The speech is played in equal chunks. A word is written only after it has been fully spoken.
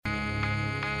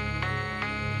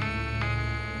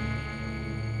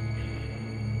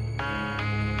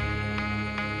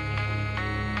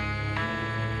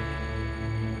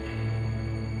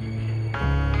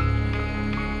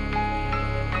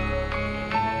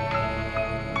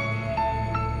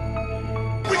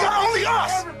be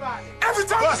us. Every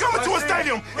time we come into a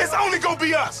stadium, it's only gonna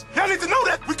be us. Y'all need to know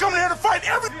that. We coming here to fight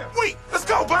every week. Let's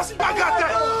go, Bussy. I got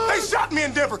that. They shot me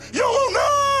in Denver. You want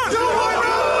none. You want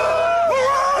none.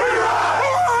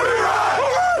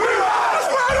 Let's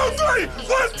ride on 3.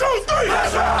 1, 2, 3.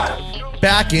 Let's ride.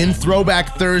 Back in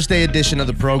Throwback Thursday edition of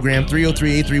the program,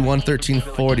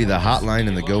 303-831-1340, the hotline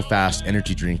and the Go Fast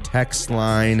Energy Drink text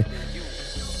line.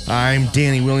 I'm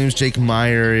Danny Williams. Jake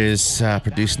Meyer is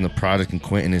producing the product, and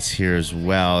Quentin is here as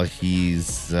well.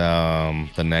 He's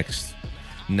the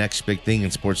next big thing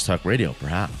in sports talk radio,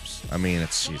 perhaps. I mean,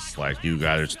 it's like you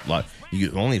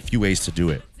only a few ways to do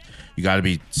it. You got to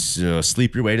be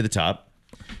sleep your way to the top.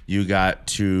 You got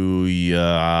to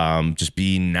just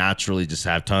be naturally, just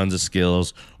have tons of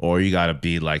skills, or you got to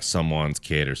be like someone's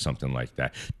kid or something like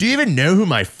that. Do you even know who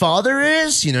my father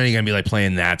is? You know, you're going to be like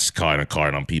playing that kind of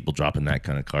card on people, dropping that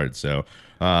kind of card. So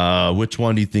which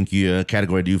one do you think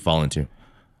category do you fall into?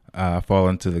 I fall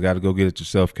into the got to go get it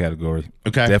yourself category.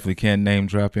 Okay. Definitely can't name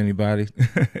drop anybody.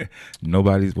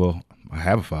 Well, I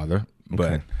have a father,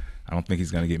 but I don't think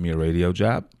he's going to get me a radio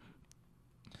job.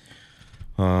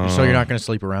 So you're not going to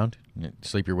sleep around?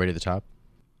 Sleep your way to the top?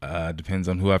 Depends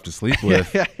on who I have to sleep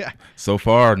with. So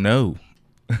far, no.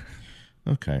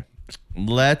 Okay.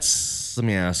 Let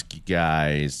me ask you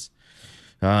guys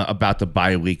about the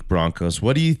bye week Broncos.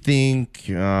 What do you think?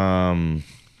 They're going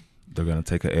to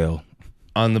take a L.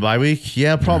 On the bye week?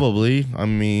 Yeah, probably. I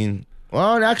mean,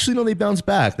 well, actually, no, they bounce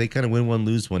back. They kind of win one,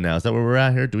 lose one now. Is that where we're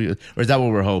at here? Or is that what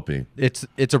we're hoping? It's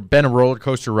been a roller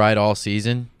coaster ride all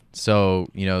season. So,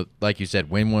 like you said,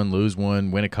 win one, lose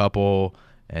one, win a couple,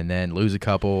 and then lose a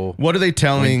couple. What are they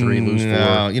telling? Win 3, lose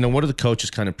 4. What are the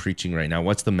coaches kind of preaching right now?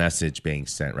 What's the message being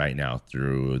sent right now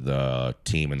through the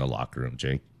team in the locker room,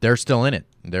 Jake? They're still in it.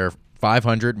 They're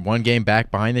 500, one game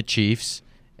back behind the Chiefs,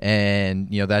 and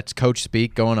that's coach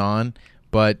speak going on.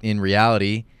 But in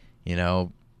reality,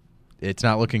 it's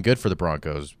not looking good for the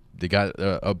Broncos. They got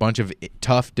a bunch of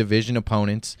tough division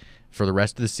opponents for the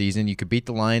rest of the season. You could beat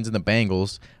the Lions and the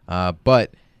Bengals,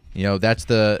 but that's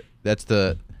the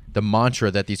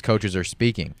mantra that these coaches are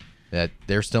speaking, that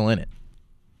they're still in it.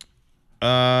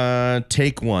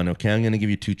 Take one, okay? I'm going to give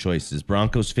you two choices.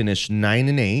 Broncos finish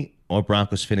 9-8 or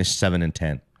Broncos finish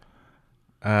 7-10.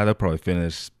 They'll probably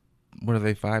finish. What are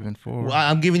they, 5-4? Well,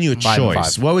 I'm giving you a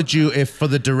choice. What would you, if for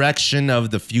the direction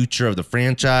of the future of the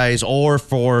franchise, or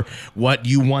for what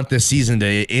you want this season to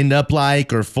end up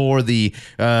like, or for the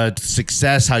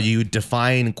success, how you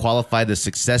define and qualify the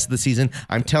success of the season?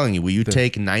 I'm telling you, will you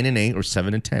take 9-8 or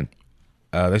 7-10?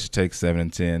 They should take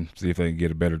 7-10, see if they can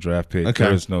get a better draft pick. Okay.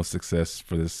 There's no success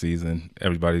for this season.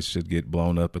 Everybody should get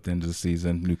blown up at the end of the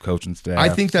season. New coaching staff. I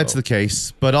think that's the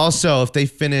case. But also, if they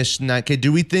finish 9,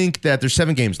 do we think that there's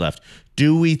 7 games left?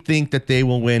 Do we think that they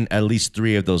will win at least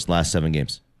 3 of those last 7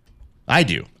 games? I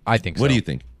do. I think so. What do you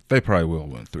think? They probably will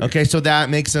win 3. Okay, so that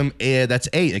makes them, that's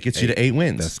 8. It gets you to 8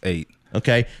 wins. That's 8.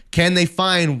 Okay. Can they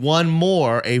find one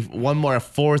more, a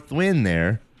 4th win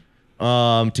there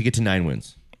to get to 9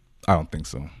 wins? I don't think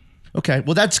so. Okay.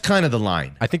 Well, that's kind of the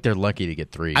line. I think they're lucky to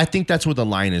get 3. I think that's where the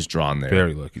line is drawn there.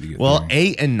 Very lucky to get 3. Well,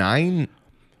 8 and 9,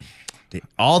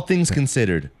 all things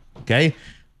considered, okay?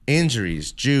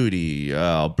 Injuries, Judy,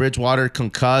 Bridgewater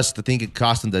concussed. I think it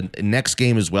cost them the next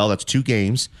game as well. That's 2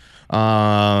 games.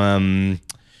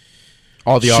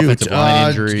 All the offensive line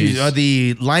injuries.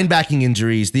 The linebacking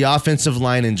injuries, the offensive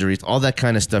line injuries, all that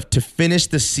kind of stuff. To finish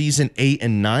the season 8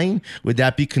 and 9, would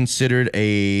that be considered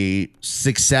a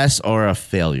success or a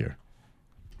failure?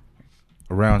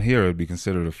 Around here, it would be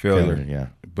considered a failure. Yeah.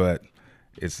 But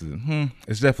it's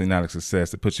definitely not a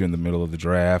success. It puts you in the middle of the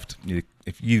draft.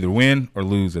 If you either win or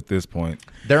lose at this point.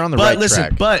 They're on the right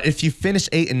track. But if you finish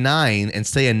 8 and 9 and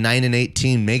say a 9-8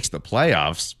 team makes the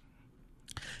playoffs,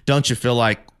 don't you feel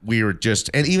like we were just,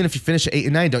 and even if you finish at 8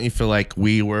 and 9, don't you feel like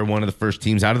we were one of the first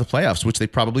teams out of the playoffs, which they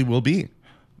probably will be?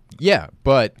 Yeah,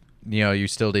 but you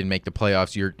still didn't make the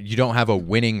playoffs. You don't have a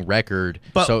winning record,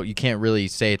 so you can't really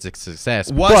say it's a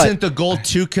success. Wasn't the goal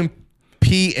to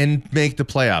compete and make the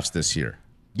playoffs this year?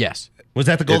 Yes. Was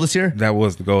that the goal this year? That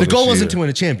was the goal. The goal wasn't to win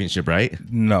a championship, right?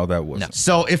 No, that wasn't. No.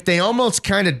 So if they almost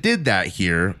kind of did that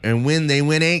here, and when they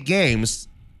win 8 games,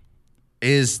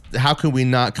 how could we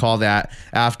not call that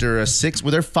after a 6?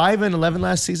 Were they 5-11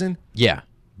 last season? Yeah,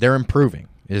 they're improving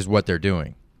is what they're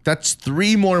doing. That's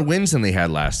 3 more wins than they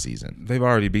had last season. They've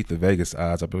already beat the Vegas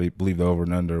odds. I believe the over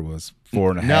and under was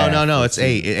 4.5. No. It's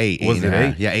 8. Was it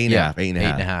 8? Yeah, 8.5.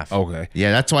 8.5. Okay.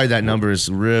 Yeah, that's why that number is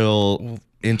real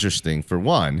interesting for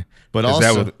one. But is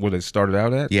also, that what it started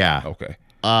out at? Yeah. Okay.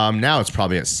 Now it's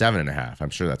probably at 7.5.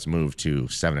 I'm sure that's moved to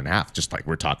 7.5, just like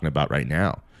we're talking about right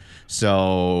now.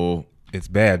 So it's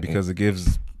bad because it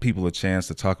gives people a chance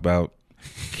to talk about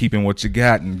keeping what you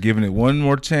got and giving it one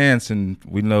more chance. And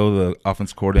we know the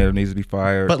offense coordinator needs to be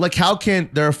fired. But like, how can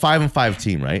they're a 5-5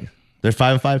 team, right? They're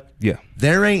 5-5. Yeah.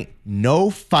 There ain't no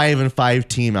 5-5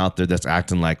 team out there that's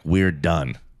acting like we're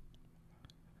done.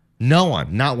 No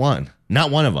one, not one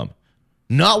of them.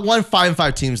 Not one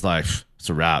 5-5 team's like, it's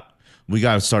a wrap. We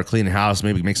got to start cleaning house,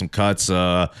 maybe make some cuts. We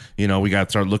got to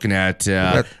start looking at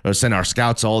send our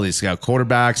scouts all these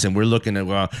quarterbacks, and we're looking at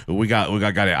we got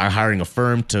hiring a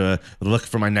firm to look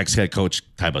for my next head coach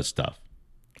type of stuff.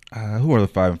 Who are the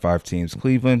 5-5 teams?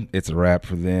 Cleveland, it's a wrap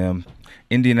for them.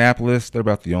 Indianapolis, they're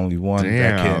about the only one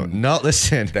that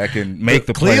can make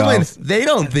the Cleveland, playoffs. they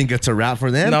don't think it's a wrap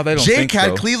for them. No, they don't Jake think had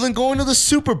so. Cleveland going to the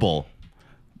Super Bowl.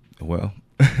 Well,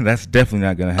 that's definitely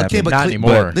not going to happen. Okay, but Not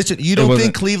anymore. Listen, you don't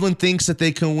think Cleveland thinks that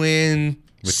they can win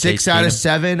With 6 Case out of Keenum?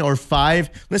 7 or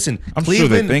 5? Listen, I'm sure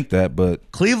they think that,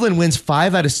 but Cleveland wins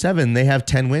 5 out of 7. They have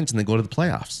 10 wins and they go to the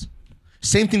playoffs.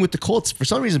 Same thing with the Colts. For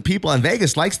some reason, people in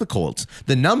Vegas likes the Colts.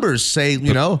 The numbers say,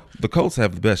 the Colts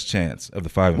have the best chance of the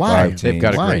 5-5 Why? teams. They've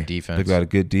got a Why? great defense. They've got a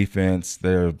good defense.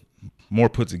 They're more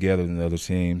put together than the other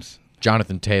teams.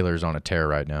 Jonathan Taylor's on a tear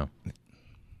right now.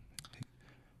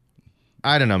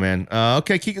 I don't know, man.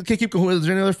 Okay, keep going. Is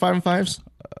there any other 5-5s?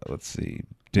 Let's see.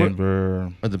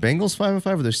 Denver, Are the Bengals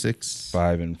 5-5 or they're 6?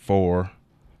 5-4.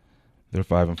 They're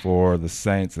 5-4. The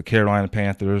Saints, the Carolina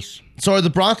Panthers. So are the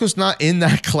Broncos not in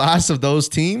that class of those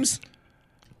teams?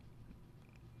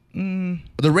 Mm.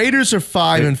 The Raiders are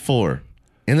 5-4,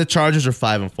 and the Chargers are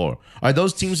 5-4. Are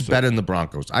those teams better than the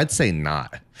Broncos? I'd say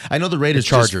not. I know the The Raiders.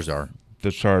 Chargers are.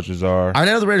 The Chargers are. I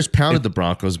know the Raiders pounded the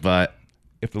Broncos, but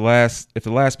If the last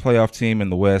playoff team in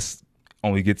the West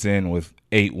only gets in with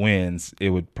 8 wins, it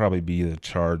would probably be the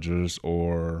Chargers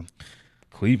or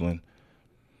Cleveland.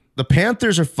 the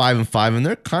Panthers are 5-5, and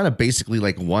they're kind of basically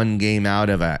like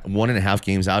 1.5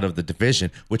 games out of the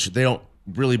division, which they don't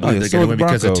really believe they're going to win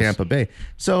because of Tampa Bay.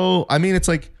 So I mean, it's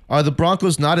like, are the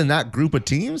Broncos not in that group of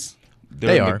teams?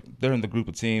 They are. They're in the group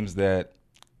of teams that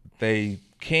they're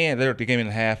a game and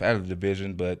a half out of the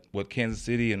division, but what Kansas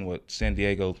City and what San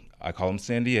Diego, I call them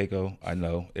San Diego, I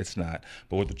know it's not,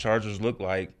 but what the Chargers look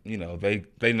like,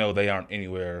 they know they aren't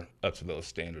anywhere up to those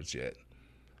standards yet.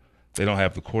 They don't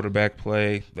have the quarterback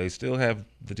play. They still have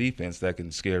the defense that can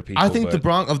scare people. I think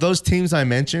of those teams I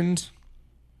mentioned,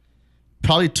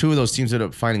 probably 2 of those teams ended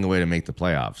up finding a way to make the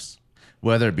playoffs,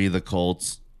 whether it be the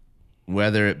Colts,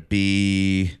 whether it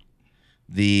be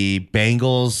the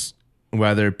Bengals,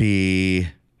 whether it be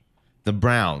the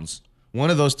Browns. One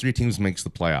of those 3 teams makes the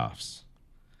playoffs.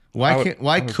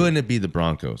 Why couldn't it be the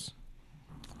Broncos?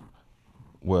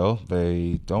 Well,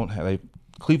 they don't have.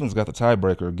 Cleveland's got the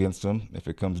tiebreaker against them if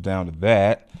it comes down to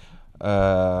that.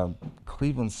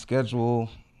 Cleveland's schedule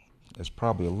is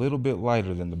probably a little bit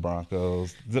lighter than the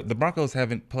Broncos. The Broncos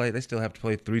haven't played. They still have to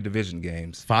play 3 division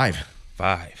games. 5.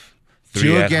 3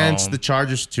 2 at against home, the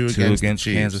Chargers, 2 2 against against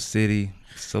the Chiefs. Kansas City.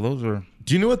 So those are.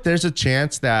 Do you know what? There's a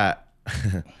chance that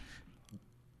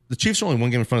the Chiefs are only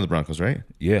 1 game in front of the Broncos, right?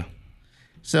 Yeah.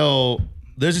 So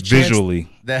there's a chance Visually.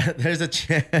 that there's a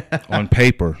chance On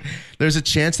paper. there's a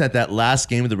chance that last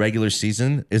game of the regular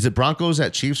season, is it Broncos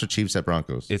at Chiefs or Chiefs at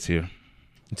Broncos? It's here.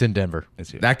 It's in Denver.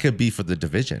 It's here. That could be for the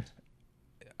division.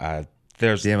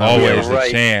 There's Damn, I always really-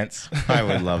 a chance. I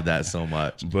would love that so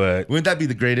much. But Wouldn't that be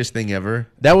the greatest thing ever?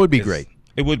 That would be great.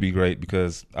 It would be great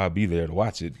because I'll be there to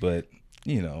watch it. But,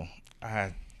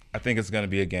 I think it's going to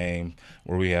be a game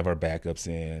where we have our backups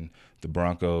in. The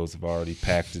Broncos have already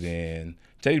packed it in.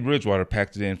 Teddy Bridgewater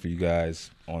packed it in for you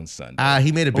guys on Sunday.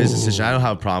 He made a business decision. I don't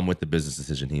have a problem with the business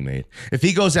decision he made. If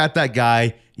he goes at that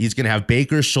guy, he's going to have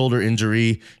Baker's shoulder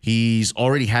injury. He's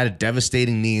already had a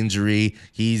devastating knee injury.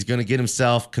 He's going to get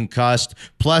himself concussed.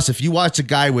 Plus, if you watch a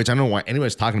guy, which I don't know why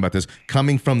anybody's talking about this,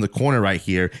 coming from the corner right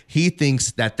here, he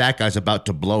thinks that guy's about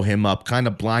to blow him up, kind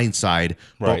of blindside.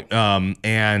 Right.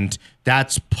 And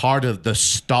that's part of the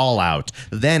stall out.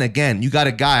 Then again, you got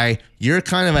a guy, you're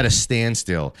kind of at a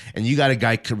standstill, and you got a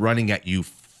guy running at you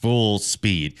full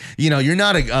speed. You're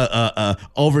not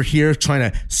over here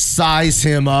trying to size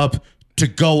him up to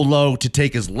go low to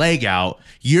take his leg out.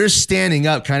 You're standing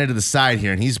up kind of to the side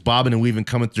here, and he's bobbing and weaving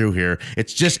coming through here.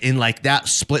 It's just in like that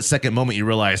split second moment you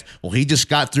realize, well, he just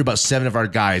got through about 7 of our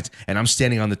guys, and I'm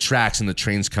standing on the tracks and the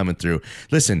train's coming through.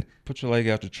 Listen. Put your leg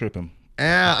out to trip him.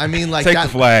 I mean, like Take that the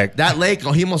flag. That leg,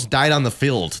 he almost died on the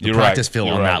field, the You're practice right. field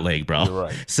You're on right. that leg, bro. You're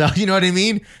right. So you know what I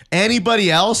mean?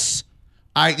 Anybody else?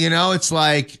 It's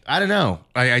like, I don't know.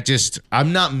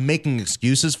 I'm not making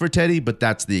excuses for Teddy, but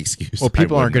that's the excuse. Well,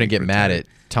 people I would aren't going make to get for mad Teddy.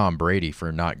 at Tom Brady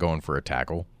for not going for a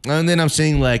tackle. And then I'm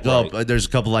seeing like, Right. there's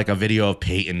a video of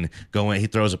Peyton going. He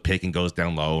throws a pick and goes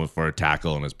down low for a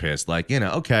tackle and is pissed. Like,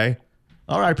 okay,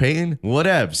 all right, Peyton,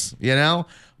 whatevs,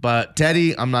 But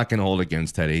Teddy, I'm not going to hold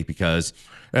against Teddy because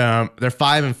they're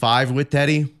 5-5 with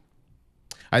Teddy.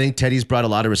 I think Teddy's brought a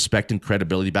lot of respect and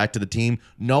credibility back to the team.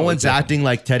 No one's acting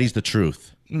like Teddy's the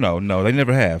truth. No, they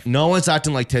never have. No one's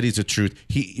acting like Teddy's the truth.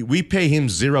 We pay him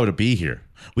 $0 to be here.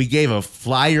 We gave a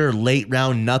flyer late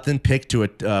round nothing pick to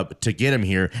get him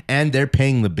here, and they're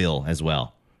paying the bill as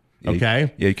well.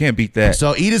 Okay? Yeah, you can't beat that.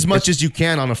 So eat as much as you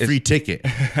can on a free ticket.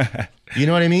 You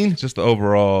know what I mean? Just the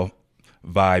overall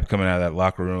vibe coming out of that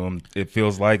locker room. It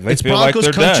feels like they It's feel Broncos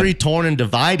like they're country done. torn and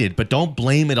divided, but don't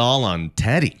blame it all on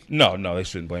Teddy. No, they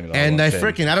shouldn't blame it all And on I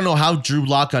Teddy. don't know how Drew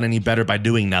Lock got any better by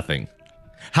doing nothing.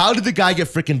 How did the guy get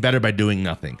freaking better by doing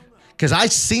nothing? Because I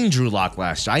seen Drew Lock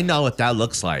last year. I know what that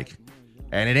looks like.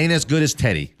 And it ain't as good as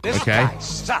Teddy. Okay?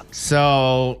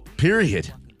 So,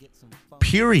 period.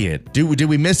 Did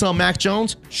we miss on Mac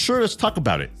Jones? Sure, let's talk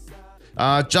about it.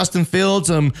 Justin Fields,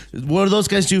 what do those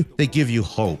guys do? They give you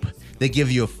hope. They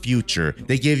give you a future.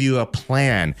 They give you a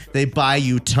plan. They buy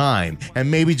you time.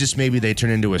 And maybe, just maybe, they turn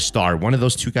into a star. One of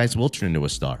those two guys will turn into a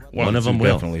star. One of of the them two,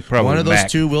 will. definitely. Probably One of those Mac.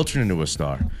 two will turn into a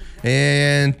star.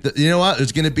 And you know what?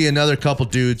 There's going to be another couple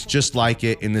dudes just like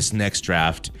it in this next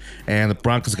draft. And the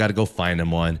Broncos got to go find them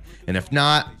one. And if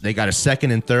not, they got a second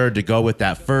and third to go with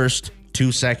that first.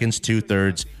 2 seconds,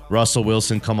 2/3. Russell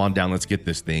Wilson, come on down. Let's get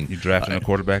this thing. You drafting a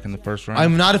quarterback in the first round?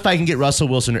 I'm not if I can get Russell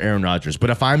Wilson or Aaron Rodgers. But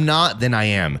if I'm not, then I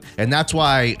am. And that's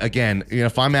why, again,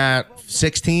 if I'm at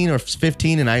 16 or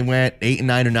 15 and I went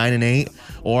 8-9 or 9-8,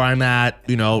 or I'm at,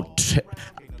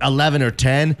 11 or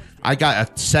 10, I got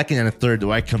a second and a third that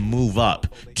I can move up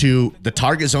to. The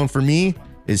target zone for me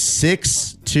is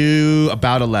 6 to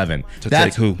about 11.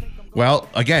 Take who? Well,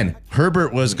 again,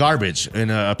 Herbert was garbage in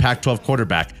a Pac-12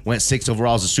 quarterback. Went 6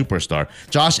 overall as a superstar.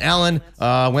 Josh Allen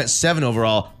went 7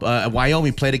 overall.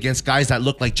 Wyoming played against guys that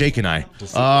looked like Jake and I.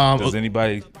 Does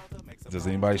anybody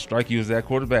strike you as that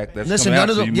quarterback? That's Listen, coming none out,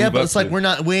 of so them. you Yeah, move but up it's like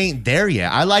to- we ain't there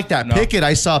yet. I like that No. Pickett.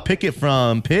 I saw Pickett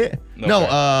from Pitt.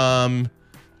 No,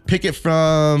 Pickett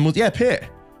from Pitt.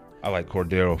 I like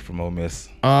Cordero from Ole Miss.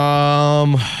 I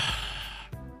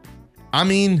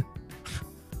mean,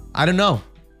 I don't know.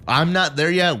 I'm not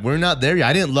there yet. We're not there yet.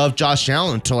 I didn't love Josh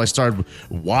Allen until I started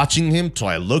watching him, till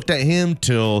I looked at him,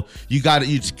 till you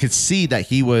could see that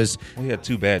he was. Well, he had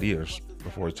 2 bad years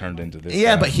before he turned into this.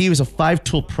 Yeah, guy. but he was a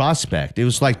 5-tool prospect. It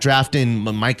was like drafting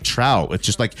Mike Trout. It's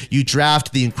just like you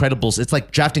draft the Incredibles. It's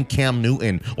like drafting Cam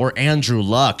Newton or Andrew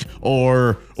Luck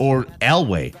or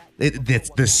Elway. It's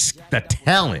the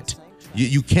talent.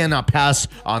 You cannot pass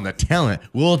on the talent.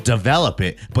 We'll develop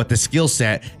it, but the skill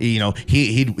set, he'd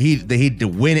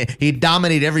win it. He'd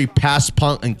dominate every pass,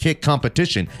 punt, and kick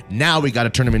competition. Now we got to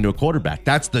turn him into a quarterback.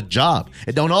 That's the job.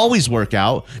 It don't always work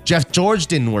out. Jeff George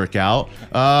didn't work out.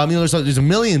 There's a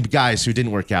million guys who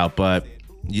didn't work out, but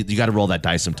you got to roll that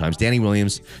dice sometimes. Danny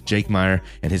Williams, Jake Meyer,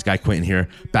 and his guy Quentin here.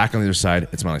 Back on the other side.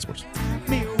 It's Mile High Sports.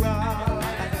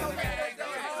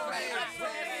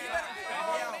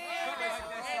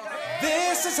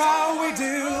 This is how we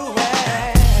do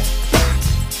it.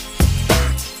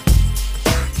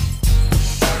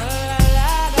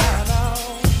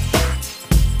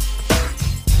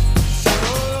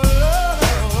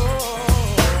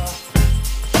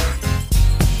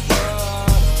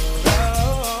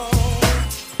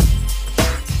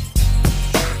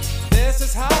 This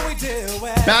is how we do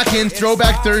it. Back in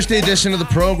Throwback Thursday edition of the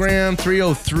program.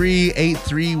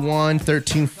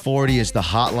 303-831-1340 is the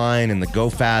hotline and the Go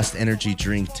Fast Energy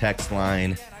Drink text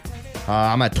line.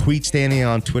 I'm at Tweet Standing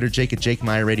on Twitter. Jake at Jake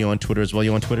Meyer Radio on Twitter as well.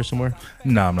 You on Twitter somewhere?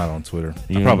 No, I'm not on Twitter.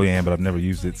 You- I probably am, but I've never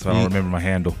used it, so I don't remember my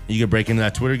handle. You gonna break into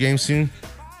that Twitter game soon?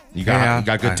 You got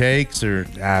good takes, or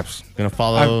Apps. gonna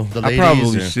follow the I ladies?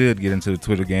 probably or- should get into the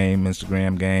Twitter game,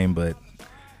 Instagram game, but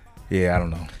yeah, I don't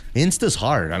know. Insta's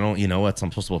hard. I don't, I'm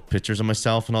supposed to put pictures of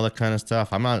myself and all that kind of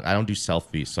stuff. I don't do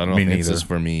selfies, so I don't Me know if neither. Insta's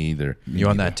for me either. You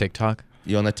on that TikTok?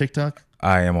 You on that TikTok?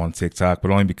 I am on TikTok,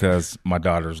 but only because my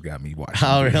daughter's got me watching.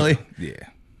 Oh, really? Yeah.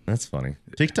 That's funny.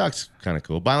 TikTok's kind of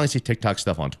cool, but I only see TikTok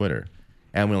stuff on Twitter,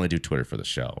 and we only do Twitter for the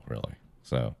show, really.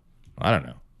 So I don't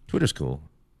know. Twitter's cool.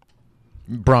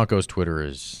 Broncos Twitter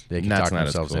is they can That's talk not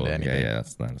as themselves cool. into anything. Yeah,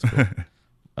 that's not as cool.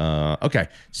 Okay,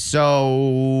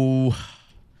 so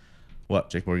what,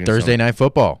 Jake? What are you gonna Thursday say? Night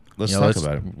Football. Let's You know, talk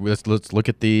about it. Let's look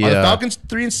at the Are the Falcons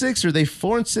 3-6? Or are they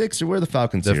 4-6? Or where are the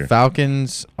Falcons the here?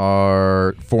 Falcons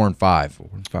are 4-5.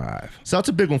 5. So that's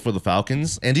a big one for the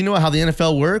Falcons. And do you know how the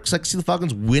NFL works? I can see the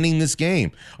Falcons winning this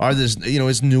game.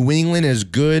 Is New England as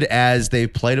good as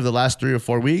they've played over the last 3 or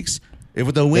 4 weeks?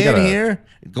 If the win gotta- here,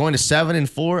 going to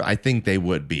 7-4, I think they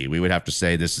would be. We would have to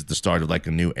say this is the start of like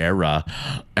a new era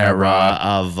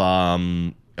of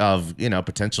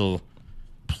potential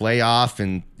playoff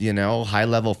and high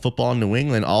level football in New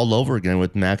England all over again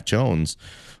with Mac Jones.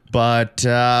 But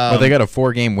Well, they got a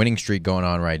 4-game winning streak going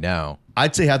on right now.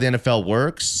 I'd say how the NFL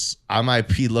works, I might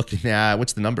be looking at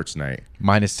what's the number tonight?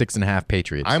 -6.5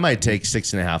 Patriots. I might take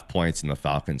 6.5 points in the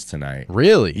Falcons tonight.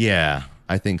 Really? Yeah,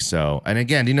 I think so. And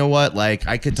again, you know what? Like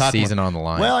I could talk Season on the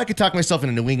line. Well, I could talk myself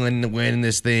into New England to win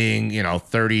this thing,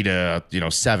 30 to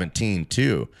 17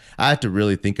 too. I have to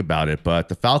really think about it. But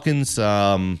the Falcons,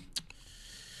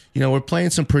 we're playing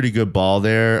some pretty good ball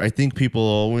there. I think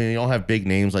we all have big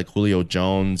names like Julio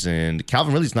Jones, and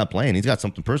Calvin Ridley's not playing. He's got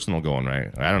something personal going, right?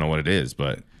 I don't know what it is,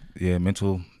 but Yeah,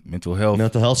 mental health.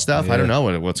 mental health stuff. I Yeah. don't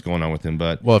know what's going on with him,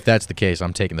 but Well, if that's the case,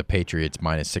 I'm taking the Patriots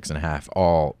 -6.5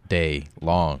 all day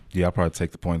long. Yeah, I'll probably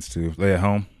take the points too. They at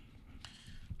home?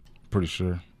 Pretty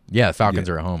sure. Yeah, the Falcons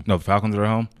Yeah. are at home. No, the Falcons are at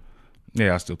home?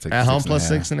 Yeah, I'll still take at the home plus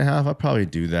 6.5. 6.5, I'd probably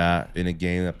do that in a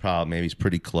game that probably maybe is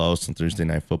pretty close on Thursday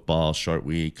Night Football, short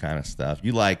week kind of stuff.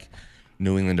 You like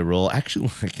New England to roll.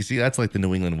 Actually, like, you see, that's like the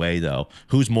New England way, though.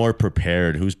 Who's more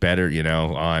prepared? Who's better,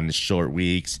 on short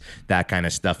weeks, that kind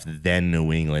of stuff than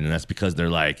New England? And that's because they're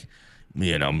like,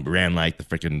 ran like the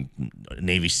freaking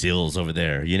Navy SEALs over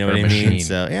there. You know They're what a I mean?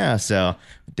 machine. So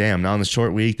damn, now on the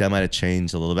short week, that might have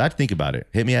changed a little bit. I have to think about it.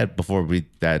 Hit me at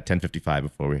 10:55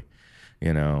 before we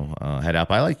head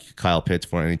up. I like Kyle Pitts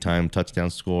for any time touchdown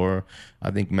score. I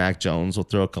think Mac Jones will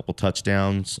throw a couple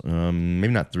touchdowns.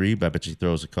 Maybe not 3, but I bet you he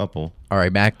throws a couple. All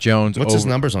right, Mac Jones. What's his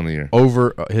numbers on the year?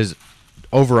 His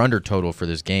over-under total for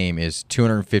this game is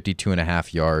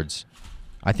 252.5 yards.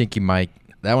 I think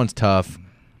that one's tough.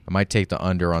 I might take the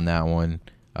under on that one.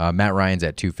 Matt Ryan's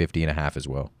at 250.5 as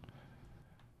well.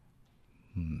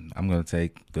 I'm going to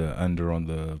take the under on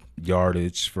the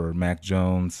yardage for Mac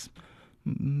Jones.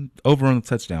 Over on the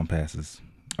touchdown passes.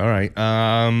 All right.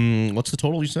 What's the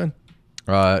total you said?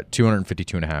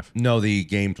 252.5. No, the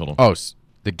game total. Oh,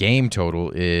 the game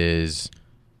total is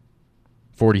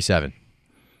 47.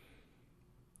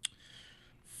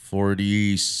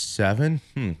 47?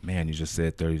 Man, you just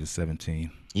said 30 to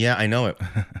 17. Yeah, I know it.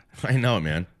 I know it,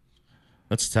 man.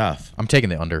 That's tough. I'm taking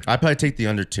the under. I'd probably take the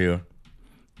under 2.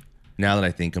 Now that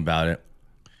I think about it.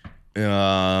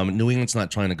 New England's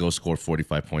not trying to go score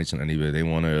 45 points on anybody. They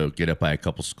want to get up by a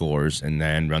couple scores and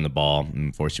then run the ball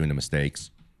and force you into mistakes.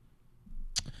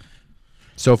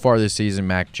 So far this season,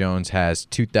 Mac Jones has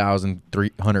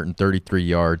 2,333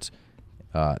 yards,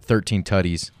 13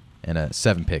 tutties, and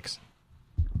 7 picks.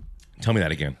 Tell me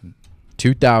that again.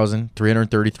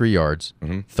 2,333 yards,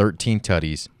 13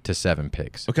 tutties to 7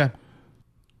 picks. Okay.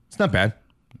 It's not bad.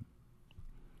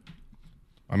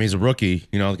 I mean, he's a rookie.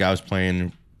 The guy was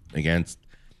playing against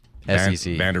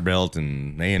SEC. Vanderbilt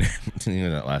and A&M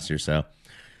that last year. So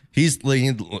he's,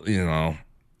 he kind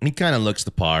of looks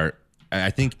the part. I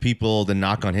think the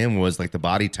knock on him was like the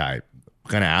body type.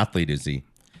 What kind of athlete is he?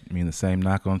 I mean, the same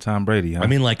knock on Tom Brady, huh? I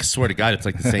mean, like, swear to God, it's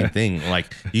like the same thing.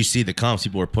 Like, you see the comps,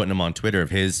 people were putting them on Twitter of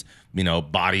his,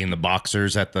 body in the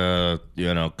boxers at the,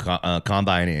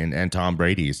 combine and Tom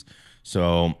Brady's.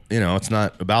 So, it's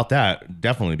not about that,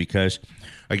 definitely, because,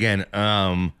 again, who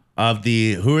are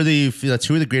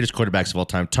the greatest quarterbacks of all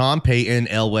time? Tom, Peyton,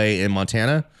 Elway, and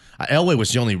Montana. Elway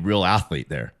was the only real athlete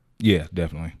there. Yeah,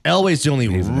 definitely. Elway's the only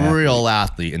an real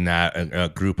athlete in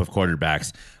that group of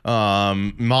quarterbacks.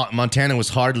 Montana was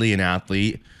hardly an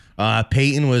athlete.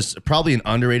 Peyton was probably an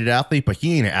underrated athlete, but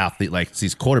he ain't an athlete like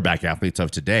these quarterback athletes of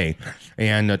today.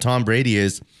 And Tom Brady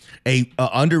is a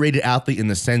underrated athlete in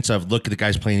the sense of, look at the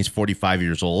guy's playing, he's 45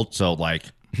 years old. So, like,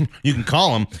 you can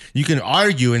call him, you can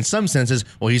argue in some senses,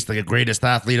 well, he's the greatest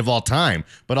athlete of all time.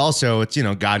 But also, it's,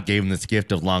 God gave him this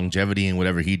gift of longevity and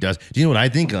whatever he does. Do you know what I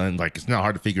think? Like, it's not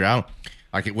hard to figure out.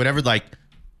 Like, whatever, like,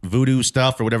 voodoo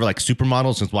stuff or whatever, like,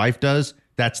 supermodels his wife does,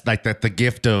 that's like the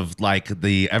gift of like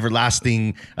the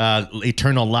everlasting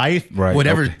eternal life. Right.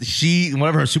 Whatever Okay.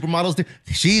 whatever her supermodels do,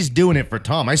 she's doing it for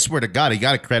Tom. I swear to God, you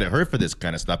got to credit her for this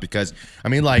kind of stuff because, I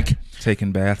mean, like,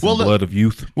 Taking baths Well, in look- blood of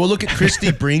youth. well, look at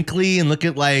Christy Brinkley and look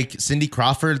at like Cindy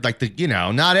Crawford. Like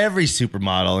not every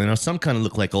supermodel. Some kind of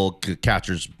look like old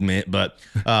catcher's mitt, but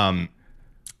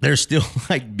they're still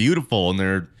like beautiful and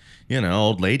they're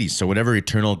old ladies. So whatever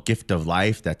eternal gift of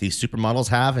life that these supermodels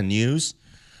have and use,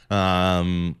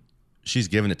 she's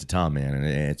giving it to Tom, man, and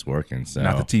it's working. So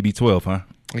Not the TB12, huh?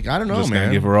 like I don't know, Just gonna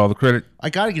man. give her all the credit. I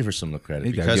gotta give her some of the credit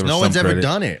You gotta because give her no one's some ever credit.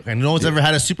 done it, and no one's ever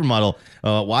had a supermodel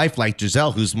wife like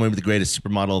Giselle, who's one of the greatest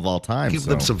supermodel of all time. Give So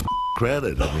them some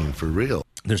credit. I mean, for real.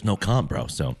 there's no comp, bro.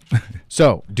 So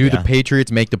So, do the Yeah. Patriots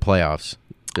make the playoffs?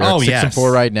 They're at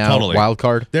 6-4 right now. Totally. Wild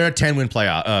card. They're a 10-win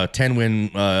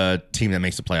team that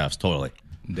makes the playoffs. Totally.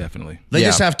 Definitely. They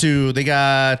just have to. They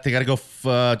got to go.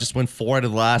 Just win 4 out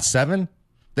of the last 7.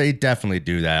 They definitely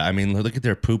do that. I mean, look at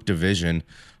their poop division.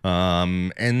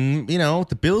 And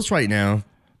the Bills right now, I'm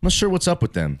not sure what's up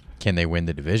with them. Can they win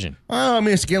the division? I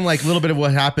mean, it's again like a little bit of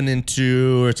what happened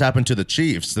to the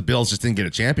Chiefs. The Bills just didn't get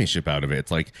a championship out of it.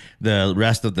 It's like the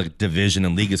rest of the division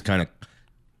and league has kind of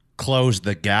closed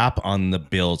the gap on the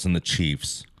Bills and the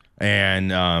Chiefs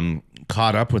and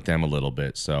caught up with them a little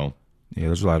bit. So yeah,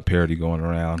 there's a lot of parity going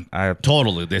around.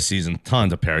 Totally this season,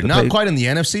 tons of parity. Not quite in the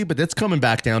NFC, but that's coming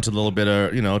back down to a little bit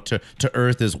of to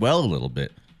earth as well a little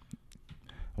bit.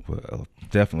 Well,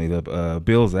 definitely the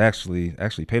Bills actually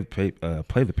play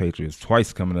the Patriots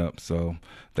twice coming up, so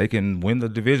they can win the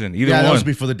division. Either one. That was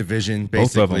before the division,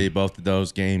 basically, both of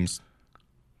those games.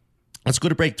 Let's go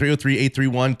to break.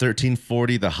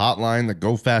 303-831-1340, the hotline, the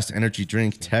Go Fast Energy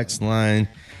Drink text line.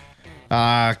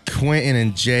 Quentin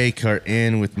and Jake are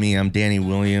in with me. I'm Danny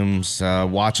Williams.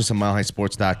 Watch us on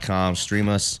milehighsports.com. Stream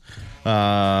us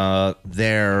there.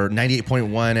 98.1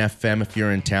 FM if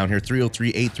you're in town here.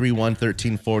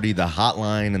 303-831-1340, the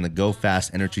hotline and the Go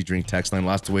Fast Energy Drink text line.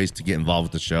 Lots of ways to get involved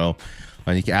with the show.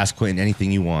 You can ask Quentin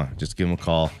anything you want. Just give him a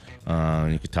call.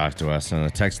 You can talk to us on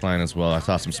the text line as well. I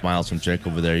saw some smiles from Jake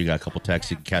over there. You got a couple texts.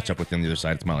 You can catch up with him on the other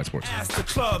side. It's Mile High Sports. Ask the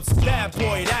clubs, bad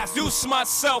boy, that's Deuce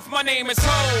myself. My name is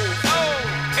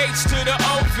Ho. H to the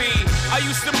OV. I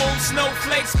used to move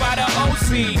snowflakes by the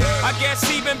OC. I guess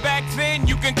even back then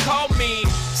you can call me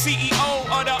CEO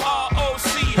of the ROC.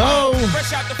 Ho.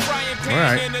 Fresh out the frying pan. All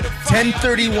right. into the fire.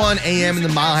 10:31 a.m. in the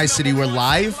Mile High City. We're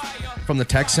live from the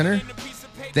Tech Center.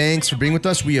 Thanks for being with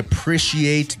us. We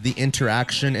appreciate the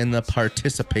interaction and the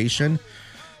participation.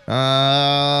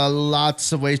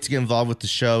 Lots of ways to get involved with the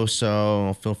show,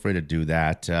 so feel free to do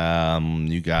that.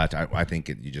 I think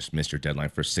you just missed your deadline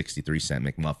for 63-cent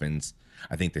McMuffins.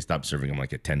 I think they stopped serving them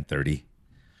like at 10:30,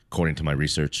 according to my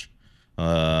research. You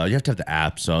have to have the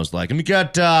app, so I was like, "We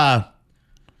got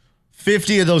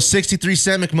 50 of those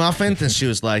 63-cent McMuffins," and she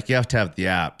was like, "You have to have the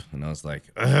app," and I was like,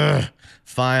 "Ugh,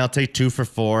 fine, I'll take 2 for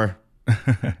 $4."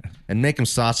 And make them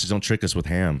sausage. Don't trick us with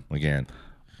ham again.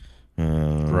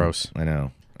 Gross. I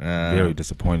know. Very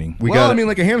disappointing. I mean,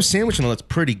 like a ham sandwich and all that's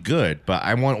pretty good, but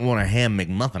I want a ham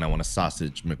McMuffin. I want a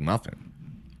sausage McMuffin.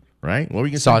 Right? What were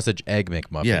you going to say? Sausage egg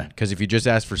McMuffin. Yeah. Because if you just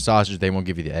ask for sausage, they won't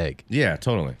give you the egg. Yeah,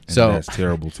 totally. And So that's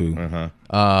terrible too.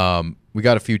 we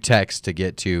got a few texts to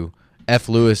get to. F.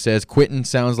 Lewis says, Quentin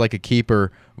sounds like a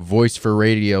keeper. Voice for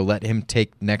radio. Let him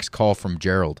take next call from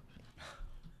Gerald.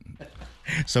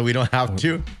 So we don't have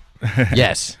to?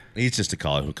 Yes. He's just a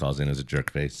caller who calls in as a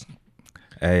jerk face.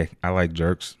 Hey, I like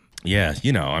jerks. Yeah,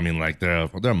 I mean, like they're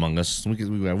among us.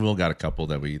 We all got a couple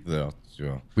that we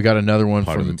We got another one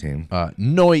part from of the team.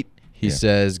 Noit. He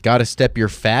says, "Got to step your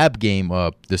fab game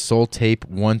up. The Soul Tape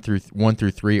 1 through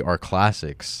 3 are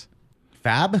classics.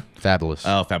 Fab? Fabulous.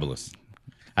 Oh, fabulous.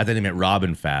 I thought he meant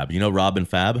Robin Fab. You know Robin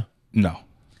Fab? No.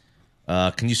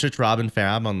 Can you search Robin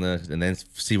Fab and then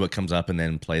see what comes up and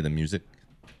then play the music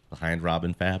behind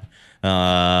Robin Fab?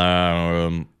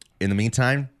 In the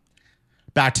meantime,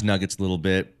 back to Nuggets a little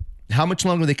bit. How much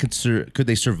longer could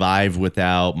they survive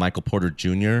without Michael Porter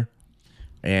Jr.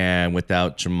 and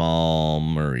without Jamal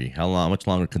Murray? How much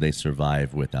longer could they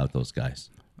survive without those guys?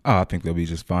 Oh, I think they'll be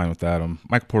just fine without him.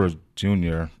 Michael Porter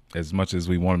Jr., as much as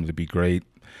we want him to be great,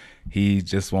 he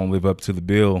just won't live up to the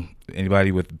bill.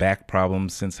 Anybody with back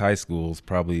problems since high school is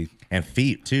probably... And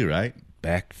feet too, right?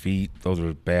 Back, feet, those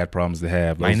are bad problems to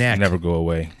have. Those My neck. never go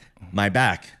away. My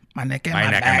back. My neck and My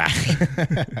my neck back.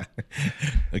 and back.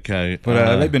 Okay.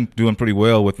 But they've been doing pretty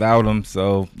well without him.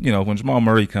 So, when Jamal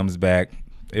Murray comes back,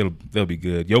 they'll be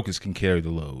good. Jokic can carry the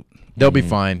load. They'll be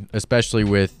fine, especially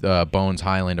with Bones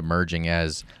Highland emerging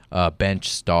as bench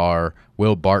star.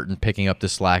 Will Barton picking up the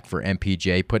slack for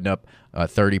MPJ, putting up a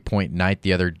 30-point night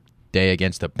the other day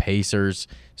against the Pacers.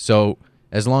 So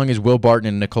as long as Will Barton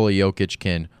and Nikola Jokic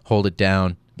can hold it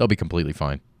down, they'll be completely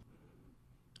fine.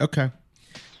 Okay.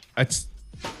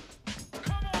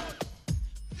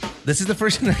 This is the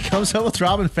first thing that comes up with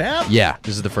Robin Fab? Yeah,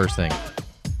 this is the first thing.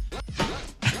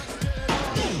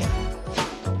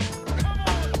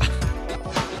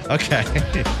 Okay.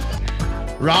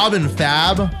 Robin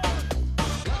Fab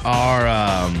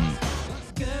are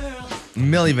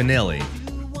Milli Vanilli.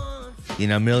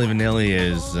 Milli Vanilli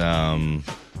is,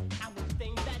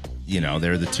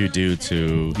 they're the two dudes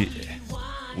who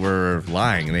were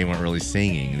lying and they weren't really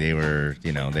singing. They were,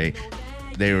 they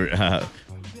were,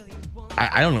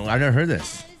 I don't know. I've never heard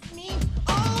this.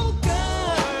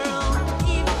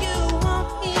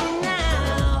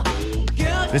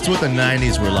 This is what the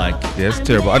 90s were like. Yeah, it's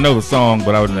terrible. I know the song,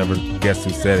 but I would never guess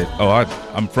who said it. Oh,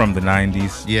 I'm from the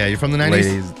 90s. Yeah, you're from the 90s?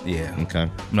 Ladies, yeah. Okay.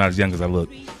 I'm not as young as I look.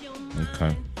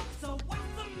 Okay.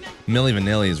 Milli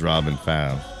Vanilli is Robin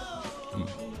Fab.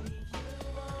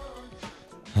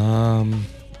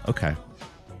 Okay.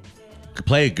 Could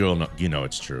play a girl, you know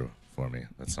it's true for me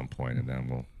at some point, and then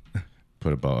we'll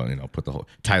put a bow,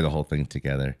 tie the whole thing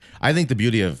together. I think the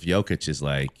beauty of Jokic is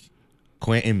like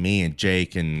Quentin, me, and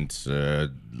Jake and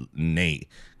Nate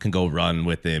can go run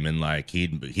with him, and like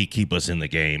he'd keep us in the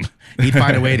game. He'd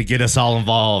find a way to get us all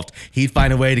involved. He'd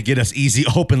find a way to get us easy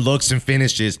open looks and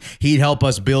finishes. He'd help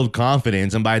us build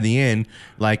confidence, and by the end,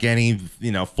 like any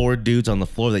 4 dudes on the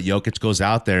floor that Jokic goes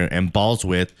out there and balls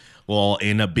with will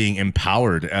end up being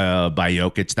empowered by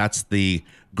Jokic. That's the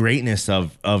greatness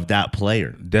of that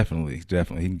player. Definitely. He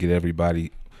can get everybody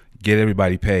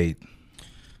paid.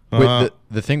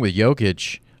 The thing with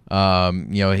Jokic,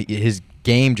 his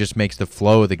game just makes the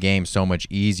flow of the game so much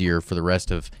easier for the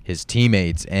rest of his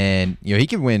teammates, and he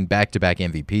can win back-to-back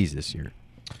MVPs this year.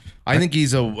 I think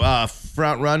he's a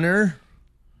front runner,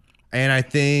 and I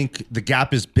think the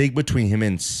gap is big between him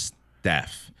and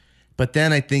Steph. But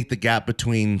then I think the gap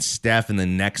between Steph and the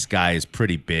next guy is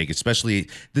pretty big, especially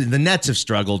the Nets have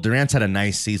struggled. Durant's had a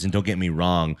nice season, don't get me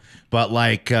wrong. But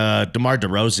like DeMar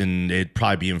DeRozan, it'd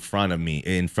probably be in front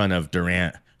of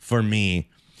Durant for me.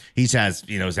 He's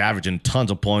averaging tons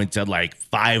of points at like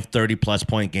 5 30-plus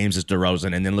point games as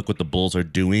DeRozan, and then look what the Bulls are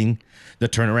doing, the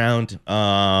turnaround.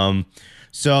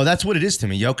 So that's what it is to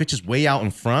me. Jokic is way out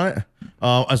in front.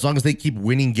 As long as they keep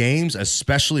winning games,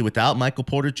 especially without Michael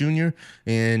Porter Jr.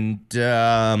 and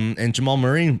Jamal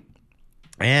Murray,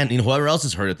 and whoever else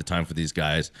is hurt at the time for these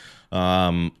guys,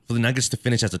 for the Nuggets to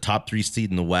finish as a top 3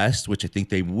 seed in the West, which I think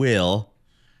they will,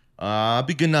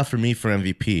 be good enough for me for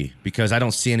MVP, because I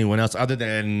don't see anyone else other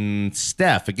than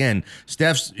Steph. Again,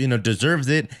 Steph's deserves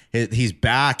it. He's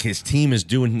back. His team is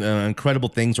doing incredible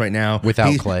things right now.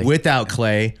 Without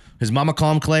Clay. His mama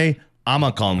call him Clay. I'm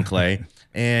gonna call him Clay.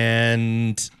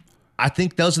 And I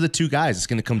think those are the 2 guys it's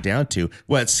going to come down to.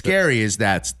 What's scary is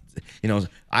that,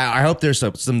 I hope there's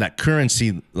some that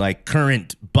currency, like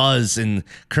current buzz and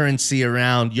currency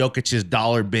around Jokic's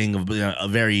dollar being a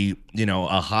very,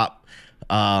 a hot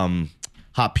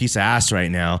piece of ass right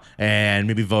now, and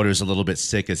maybe voters a little bit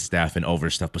sick of Steph and over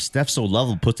stuff. But Steph's so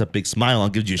lovable, puts a big smile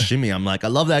on, gives you a shimmy. I'm like, I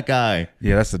love that guy.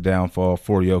 Yeah, that's the downfall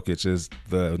for Jokic is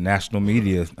the national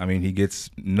media. I mean, he gets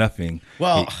nothing.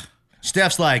 Well,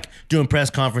 Steph's like doing press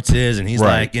conferences, and he's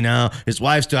like, his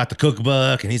wife's still at the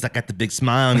cookbook, and he's like got the big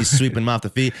smile, and he's sweeping him off the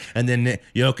feet. And then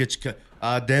Jokic,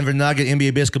 Denver Nugget,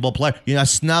 NBA basketball player,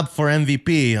 snubbed for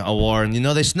MVP award. And,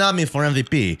 they snubbed me for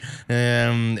MVP.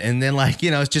 And then,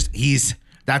 it's just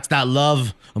that's that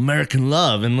love, American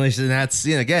love. And that's,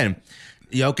 again,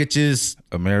 Jokic is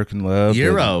American love.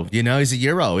 Euro. He's a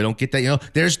Euro. We don't get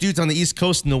that. There's dudes on the East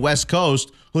Coast and the West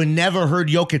Coast who had never heard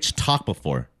Jokic talk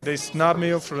before. They snubbed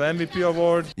me for the MVP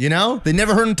award. They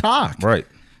never heard him talk. Right.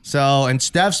 So, and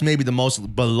Steph's maybe the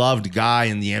most beloved guy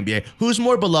in the NBA. Who's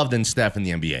more beloved than Steph in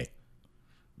the NBA?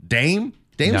 Dame?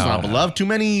 Dame's not beloved. Too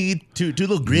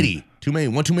little gritty. Too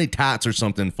many tats or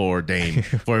something for Dame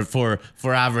for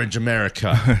average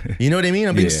America. You know what I mean?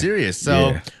 I'm being serious.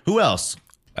 So who else?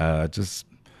 Just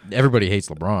everybody hates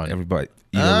LeBron. Everybody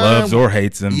either loves or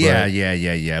hates him.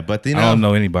 Yeah. But I don't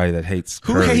know anybody that hates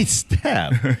Curry. Who hates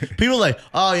Steph? People are like,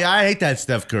 oh yeah, I hate that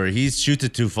Steph Curry. He shoots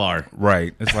it too far.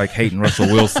 Right. It's like hating Russell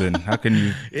Wilson. How can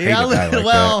you hate a guy like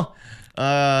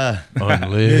that?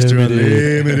 Mr.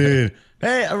 Unlimited.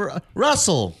 Hey,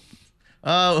 Russell.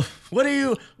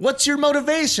 What's your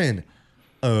motivation?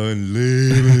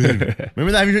 Unlimited.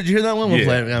 Remember that? Did you hear that one?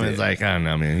 It's like, I don't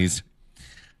know, man. He's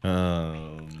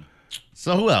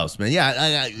so who else, man?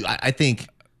 Yeah, I think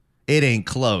it ain't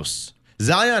close.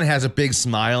 Zion has a big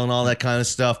smile and all that kind of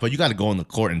stuff, but you got to go on the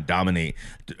court and dominate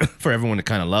for everyone to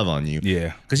kind of love on you.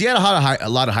 Yeah, because he had a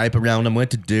lot of hype around him. Went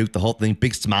to Duke, the whole thing,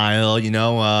 big smile.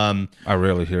 I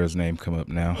rarely hear his name come up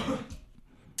now.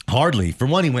 Hardly. For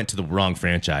one, he went to the wrong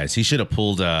franchise. He should have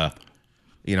pulled an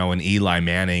Eli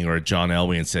Manning or a John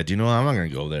Elway and said, I'm not going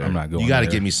to go there. I'm not going. You got to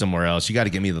get me somewhere else. You got to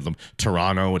get me to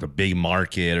Toronto with a big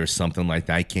market or something like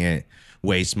that. I can't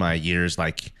waste my years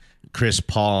like Chris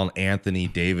Paul and Anthony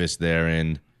Davis there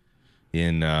in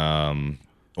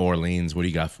Orleans. What do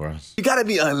you got for us? You got to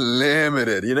be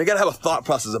unlimited. You got to have a thought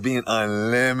process of being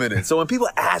unlimited. So when people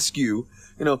ask you,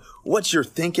 what you're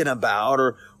thinking about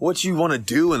or what you want to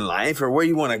do in life or where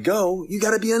you want to go, you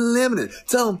got to be unlimited.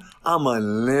 Tell them, I'm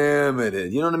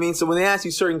unlimited. You know what I mean? So when they ask you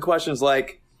certain questions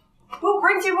like, who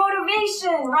brings you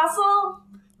motivation, Russell?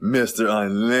 Mr.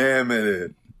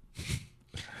 Unlimited.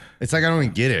 It's like I don't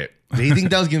even get it. Do you think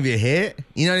that was going to be a hit?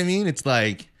 You know what I mean? It's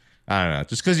like, I don't know.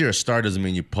 Just because you're a star doesn't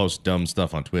mean you post dumb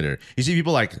stuff on Twitter. You see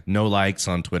people like no likes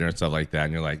on Twitter and stuff like that,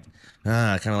 and you're like,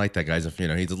 I kind of like that guy's,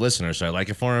 he's a listener, so I like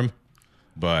it for him.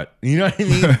 But you know what I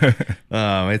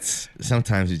mean? It's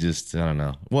sometimes you just, I don't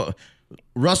know. Well,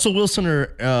 Russell Wilson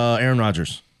or Aaron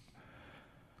Rodgers?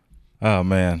 Oh,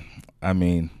 man. I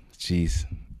mean, geez.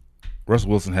 Russell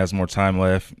Wilson has more time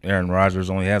left. Aaron Rodgers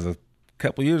only has a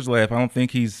couple years left. I don't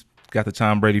think he's got the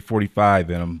Tom Brady 45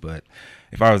 in him. But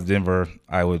if I was Denver,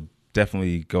 I would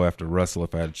definitely go after Russell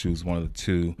if I had to choose one of the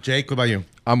two. Jake, what about you?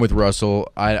 I'm with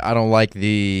Russell. I don't like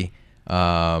the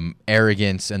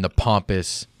arrogance and the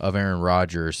pompous of Aaron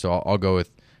Rodgers, so I'll go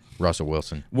with Russell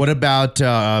Wilson. What about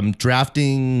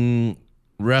drafting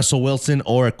Russell Wilson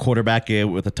or a quarterback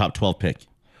with a top 12 pick?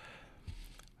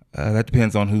 That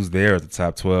depends on who's there at the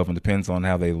top 12 and depends on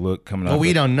how they look coming up. Well,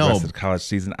 we don't know. The rest of the college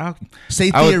season.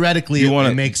 Theoretically,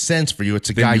 it makes sense for you. It's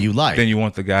a guy you like. Then you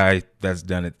want the guy that's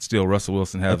done it. Still, Russell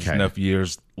Wilson has enough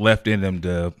years left in him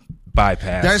to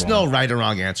bypass. There's no right or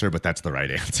wrong answer, but that's the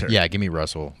right answer. Yeah, give me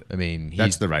Russell. I mean,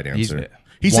 that's the right answer.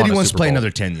 He said he wants to play another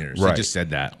 10 years. Right. He just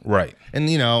said that. Right. And,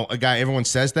 a guy, everyone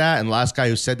says that, and the last guy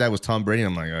who said that was Tom Brady.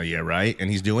 I'm like, oh, yeah, right. And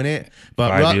he's doing it. But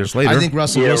 5 years later. I think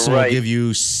Russell Wilson will give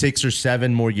you 6 or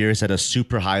 7 more years at a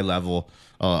super high level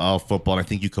of football, and I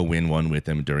think you could win one with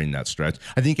him during that stretch.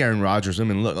 I think Aaron Rodgers,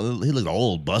 look, he looks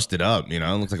old, busted up,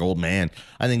 looks like an old man.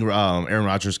 I think Aaron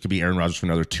Rodgers could be Aaron Rodgers for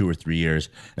another 2 or 3 years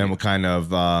and will kind of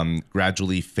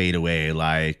gradually fade away,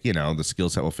 like, the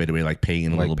skill set will fade away like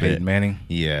Peyton a little bit. Peyton Manning.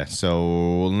 Yeah,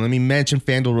 so let me mention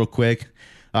FanDuel real quick.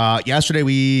 Yesterday,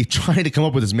 we tried to come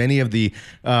up with as many of the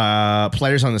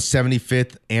players on the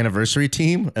 75th anniversary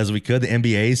team as we could, the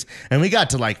NBA's, and we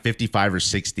got to like 55 or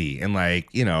 60. And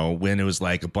when it was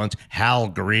like a bunch, Hal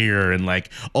Greer and like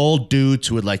old dudes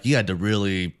who would you had to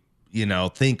really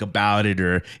think about it,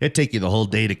 or it'd take you the whole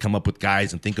day to come up with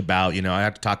guys and think about, I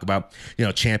have to talk about,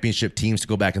 championship teams to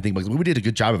go back and think about. We did a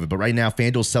good job of it. But right now,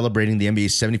 FanDuel's celebrating the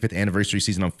NBA's 75th anniversary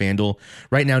season on FanDuel.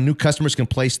 Right now, new customers can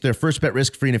place their first bet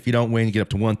risk-free, and if you don't win, you get up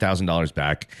to $1,000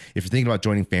 back. If you're thinking about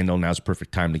joining FanDuel, now's the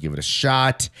perfect time to give it a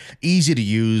shot. Easy to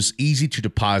use, easy to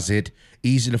deposit,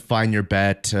 easy to find your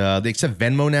bet. They accept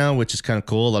Venmo now, which is kind of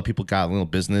cool. A lot of people got a little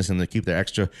business, and they keep their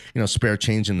extra, spare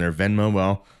change in their Venmo.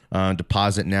 Well,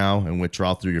 deposit now and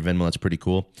withdraw through your Venmo. That's pretty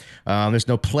cool. There's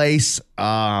no place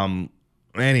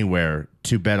anywhere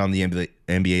to bet on the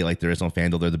NBA like there is on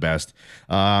FanDuel. They're the best.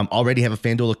 Already have a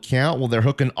FanDuel account? Well, they're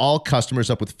hooking all customers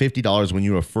up with $50 when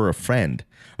you refer a friend.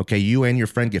 Okay, you and your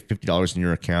friend get $50 in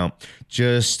your account.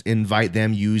 Just invite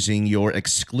them using your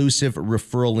exclusive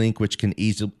referral link, which can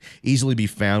easily be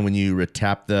found when you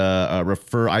tap the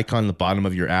refer icon on the bottom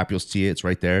of your app. You'll see it. It's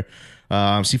right there.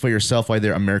 See for yourself why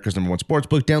they're America's #1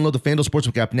 sportsbook. Download the FanDuel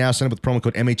Sportsbook app now. Sign up with promo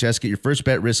code MHS. Get your first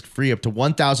bet risk-free up to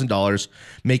 $1,000.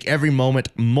 Make every moment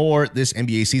more this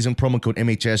NBA season. Promo code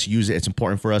MHS. Use it. It's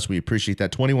important for us. We appreciate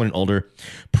that. 21 and older.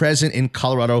 Present in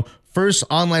Colorado. First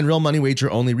online real money wager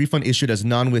only. Refund issued as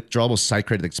non-withdrawable site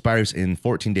credit that expires in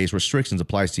 14 days. Restrictions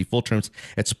apply. See full terms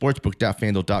at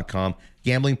sportsbook.fanduel.com.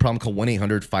 Gambling problem, call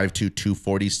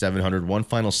 1-800-522-4700. One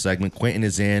final segment. Quentin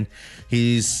is in.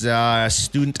 He's a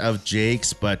student of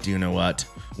Jake's, but you know what?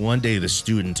 One day the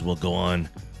student will go on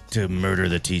to murder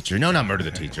the teacher. No, not murder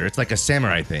the teacher. It's like a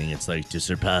samurai thing. It's like to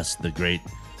surpass the great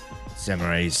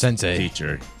samurai sensei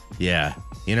teacher. Yeah.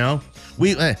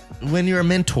 When you're a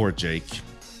mentor, Jake,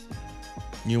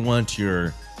 you want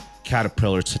your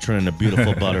caterpillars to turn into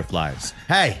beautiful butterflies.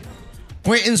 Hey,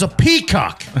 Quentin's a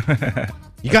peacock.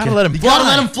 You gotta let him fly. You gotta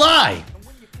let him fly.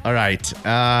 All right.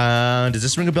 Does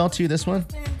this ring a bell to you, this one?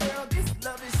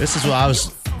 This is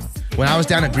when I was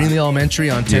down at Greenlee Elementary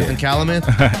on 10th and Calumet,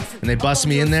 and they bust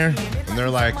me in there, and they're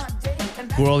like,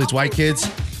 who are all these white kids?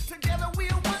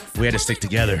 We had to stick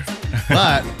together.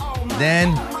 But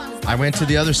then I went to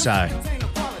the other side.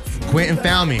 Quentin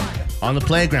found me on the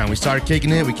playground. We started kicking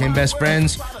it. We became best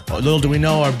friends. Little do we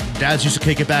know, our dads used to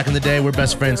kick it back in the day. We're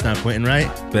best friends now, Quentin,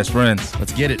 right? Best friends.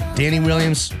 Let's get it. Danny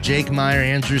Williams, Jake Meyer,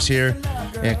 Andrew's here,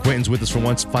 and Quentin's with us for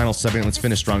one final segment. Let's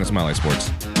finish strong as Mile High Sports.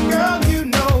 Girl, you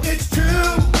know it's true.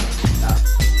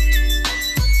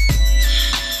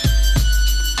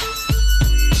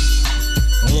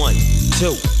 1, 2,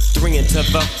 3 into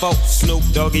the 4. Snoop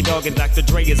Doggy Dogg and Dr.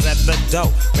 Dre is at the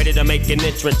door, ready to make an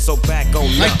entrance. So back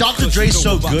on like Dr. Dre's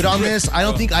so good on this. I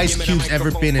don't think Ice Cube's ever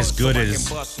been as good as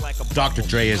Dr.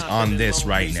 Dre is on this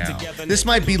right now. This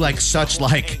might be like such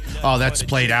oh, that's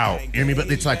played out. You know what I mean?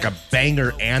 But it's like a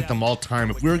banger anthem all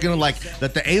time. If we were gonna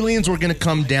that the aliens were gonna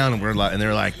come down and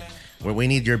they're like, well, we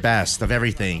need your best of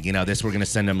everything. This we're gonna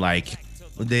send them like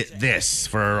this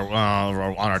for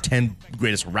on our 10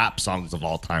 greatest rap songs of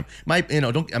all time. Like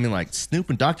Snoop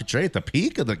and Dr. Dre at the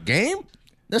peak of the game.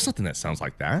 There's nothing that sounds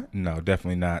like that. No,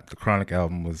 definitely not. The Chronic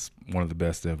album was one of the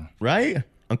best ever. Right?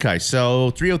 Okay,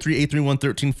 so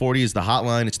 303-831-1340 is the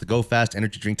hotline. It's the Go Fast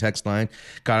Energy Drink text line.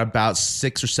 Got about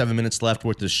 6 or 7 minutes left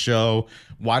worth of the show.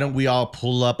 Why don't we all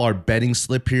pull up our betting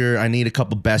slip here? I need a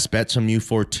couple best bets from you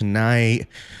for tonight.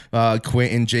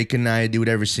 Quentin, Jake, and I do it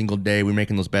every single day. We're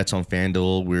making those bets on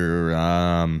FanDuel. We're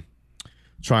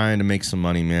trying to make some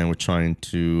money, man. We're trying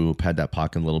to pad that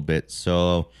pocket a little bit.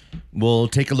 So we'll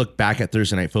take a look back at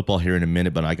Thursday Night Football here in a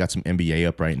minute, but I got some NBA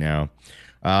up right now.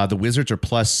 The Wizards are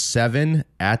 +7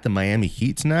 at the Miami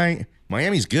Heat tonight.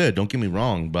 Miami's good, don't get me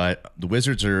wrong, but the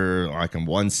Wizards are like a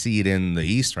 1 seed in the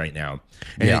East right now.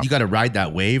 And you got to ride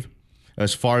that wave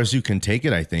as far as you can take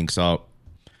it, I think. So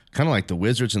kind of like the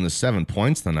Wizards in the 7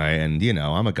 points tonight. And,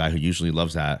 I'm a guy who usually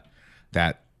loves that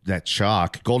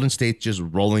chalk. Golden State's just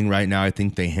rolling right now. I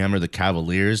think they hammer the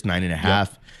Cavaliers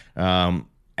 9.5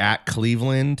 at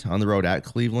Cleveland, on the road at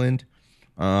Cleveland.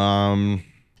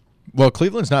 Well,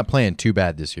 Cleveland's not playing too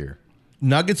bad this year.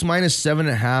 Nuggets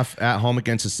 -7.5 at home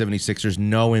against the 76ers.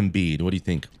 No Embiid. What do you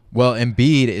think? Well,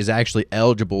 Embiid is actually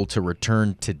eligible to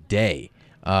return today,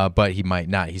 but he might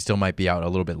not. He still might be out a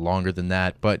little bit longer than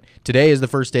that. But today is the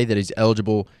first day that he's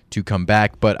eligible to come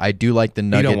back. But I do like the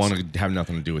Nuggets. He don't want to have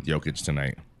nothing to do with Jokic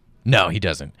tonight. No, he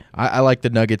doesn't. I like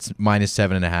the Nuggets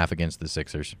 -7.5 against the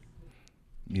Sixers.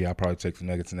 Yeah, I'll probably take the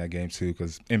Nuggets in that game too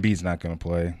because Embiid's not going to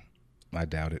play. I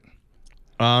doubt it.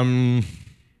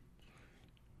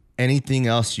 Anything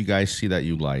else you guys see that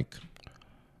you like?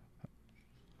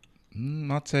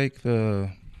 I'll take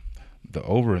the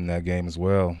over in that game as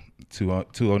well.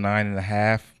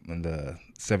 209.5 in the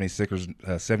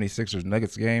 76ers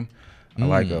Nuggets game. I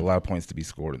like a lot of points to be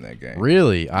scored in that game.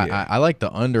 Really? Yeah. I like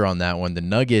the under on that one. The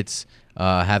Nuggets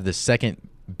have the second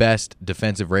best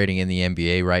defensive rating in the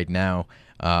NBA right now.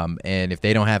 And if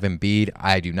they don't have Embiid,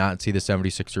 I do not see the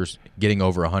 76ers getting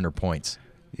over 100 points.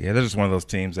 Yeah, they're just one of those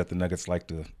teams that the Nuggets like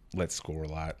to let score a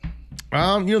lot.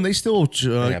 They still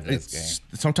have this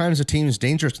game. Sometimes a team is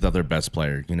dangerous without their best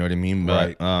player. You know what I mean?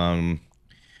 But right.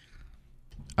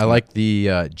 I like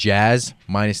the Jazz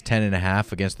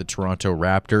 -10.5 against the Toronto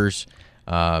Raptors.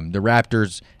 The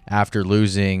Raptors, after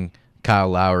losing Kyle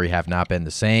Lowry, have not been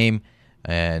the same.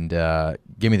 And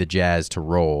give me the Jazz to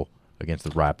roll against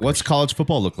the Raptors. What's college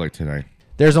football look like tonight?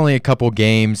 There's only a couple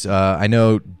games. I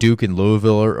know Duke and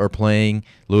Louisville are playing.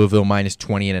 Louisville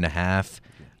 -20.5.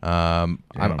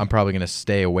 I'm probably going to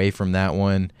stay away from that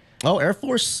one. Oh, Air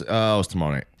Force is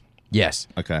tomorrow night. Yes.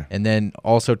 Okay. And then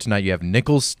also tonight you have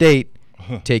Nicholls State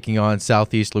taking on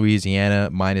Southeast Louisiana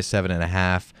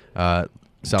 -7.5.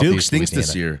 Duke stinks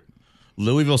this year.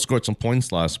 Louisville scored some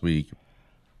points last week.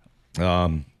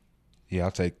 Yeah,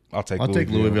 I'll take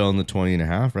Louisville in the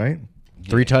 20.5, right?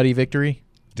 3-tutty victory?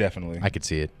 Definitely. I could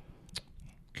see it.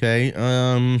 Okay.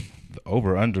 The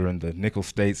over-under in the Nicholls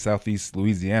State Southeast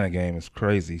Louisiana game is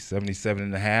crazy.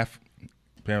 77.5.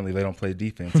 Apparently, they don't play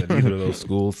defense at either of those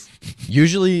schools.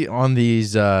 Usually on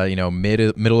these,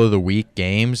 middle of the week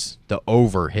games, the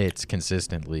over hits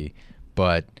consistently,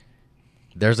 but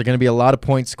there's going to be a lot of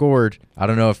points scored. I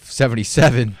don't know if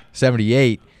 77,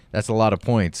 78. That's a lot of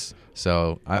points.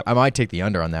 So I might take the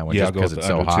under on that one just because it's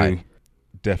so high. Too.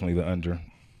 Definitely the under.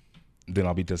 Then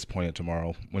I'll be disappointed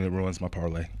tomorrow when it ruins my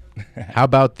parlay. How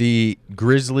about the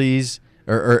Grizzlies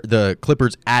or the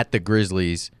Clippers at the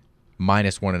Grizzlies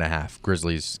 -1.5?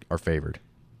 Grizzlies are favored.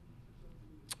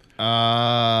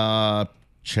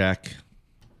 Check.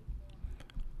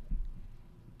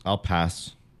 I'll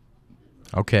pass.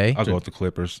 Okay. I'll go with the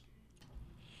Clippers.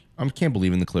 I can't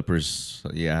believe in the Clippers.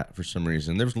 Yeah, for some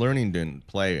reason there's learning to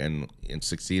play and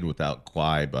succeed without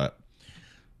Kawhi, but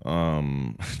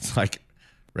it's like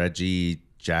Reggie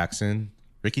Jackson.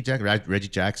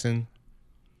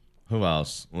 Who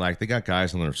else? Like they got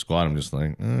guys on their squad. I'm just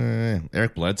like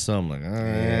Eric Bledsoe. I'm like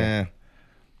Yeah.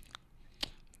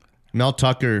 Mel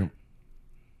Tucker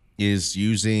is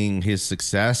using his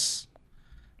success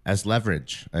as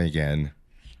leverage again.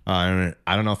 I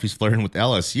don't know if he's flirting with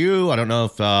LSU. I don't know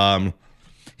if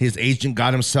his agent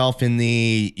got himself in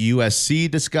the USC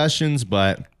discussions,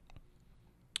 but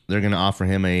they're going to offer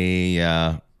him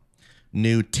a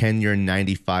new 10-year,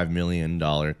 $95 million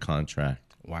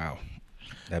contract. Wow.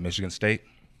 At Michigan State?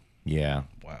 Yeah.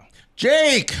 Wow.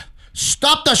 Jake,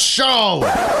 stop the show.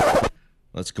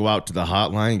 Let's go out to the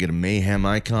hotline and get a mayhem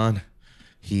icon.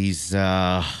 He's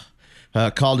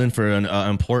called in for an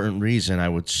important reason, I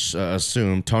would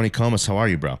assume. Tony Comas, how are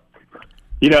you, bro?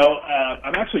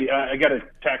 I'm actually, I got a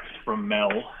text from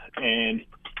Mel, and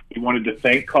he wanted to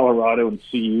thank Colorado and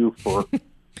CU for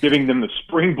giving them the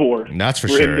springboard. That's for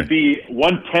him sure. to be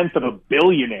 1/10 of a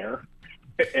billionaire.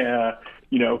 At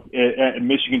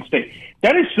Michigan State.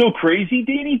 That is so crazy,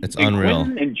 Danny. It's and unreal.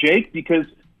 Quentin and Jake, because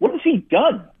what has he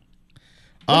done?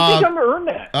 What has he done to earn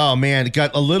that? Oh man,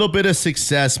 got a little bit of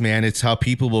success, man. It's how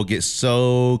people will get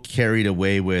so carried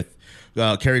away with,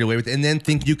 and then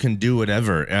think you can do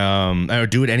whatever, or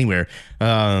do it anywhere.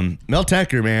 Mel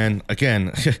Tucker, man, again,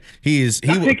 Not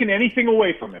taking anything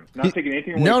away from him. Not taking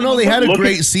anything away. No, from they him. had a Look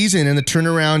great season, and the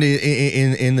turnaround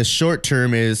in the short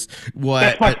term is what.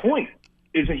 That's my point.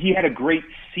 Is that he had a great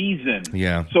season.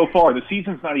 Yeah. So far, the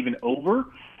season's not even over,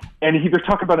 and they're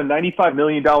talking about a $95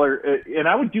 million. And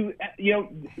I would do,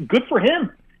 good for him.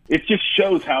 It just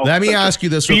shows how. Let me ask you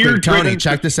this real quick, Tony.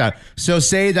 Check this out. So,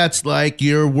 say that's like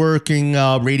you're working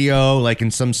radio, like in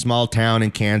some small town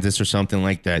in Kansas or something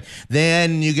like that.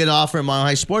 Then you get offered at Mile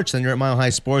High Sports. Then you're at Mile High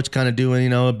Sports, kind of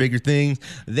doing a bigger thing.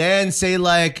 Then say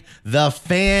like the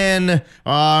Fan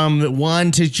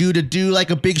wanted you to do like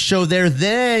a big show there.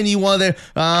 Then you want the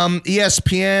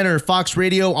ESPN or Fox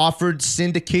Radio offered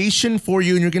syndication for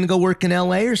you, and you're going to go work in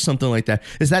LA or something like that.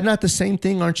 Is that not the same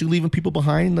thing? Aren't you leaving people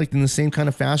behind, like in the same kind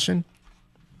of fashion?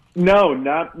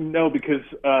 No, because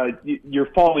you're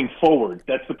falling forward.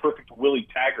 That's the perfect Willie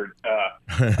Taggart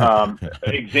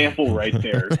example right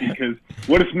there. Because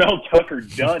what has Mel Tucker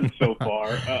done so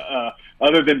far,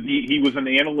 other than he was an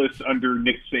analyst under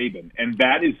Nick Saban, and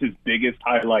that is his biggest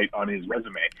highlight on his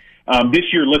resume.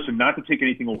 This year, listen, not to take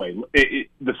anything away,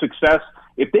 the success.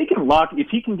 If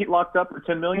he can get locked up for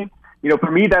 $10 million.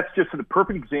 For me, that's just a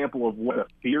perfect example of what a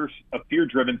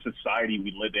fear-driven society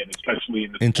we live in, especially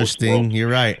in the Interesting. sports world. You're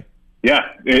right. Yeah,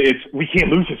 we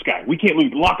can't lose this guy. We can't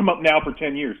lose. Lock him up now for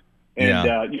 10 years.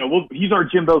 And he's our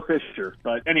Jimbo Fisher.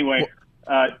 But anyway,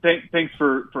 thanks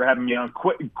for having me on,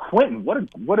 Quentin.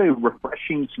 What a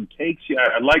refreshing some takes. Yeah,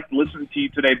 I like listening to you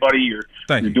today, buddy. You're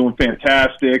doing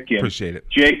fantastic. And appreciate it,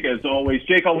 Jake. As always,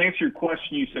 Jake. I'll answer your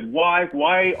question. You said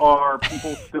why are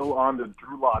people still on the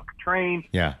Drew Lock train?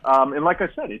 Yeah. And like I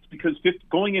said, it's because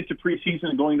going into preseason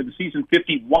and going into the season,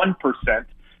 51%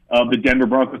 of the Denver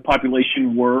Broncos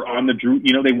population were on the Drew.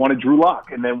 They wanted Drew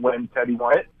Lock, and then when Teddy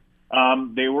won it,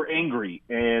 they were angry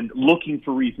and looking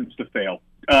for reasons to fail.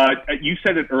 You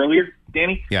said it earlier,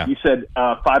 Danny. Yeah. You said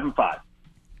 5-5.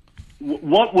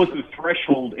 What was the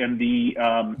threshold and the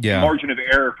margin of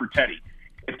error for Teddy?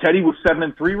 If Teddy was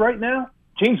 7-3 right now,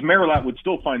 James Marilat would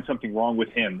still find something wrong with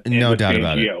him. No doubt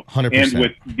about it. 100%. And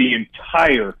with the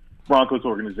entire Broncos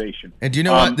organization. And do you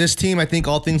know what? This team, I think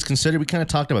all things considered, we kind of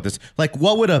talked about this. Like,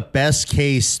 what would a best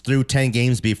case through 10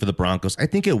 games be for the Broncos? I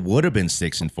think it would have been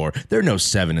 6-4. They're no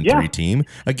 7-3 team.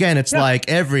 Again, it's like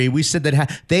we said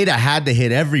that they'd have had to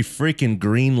hit every freaking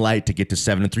green light to get to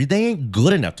 7-3. They ain't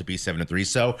good enough to be 7-3.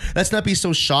 So let's not be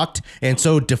so shocked and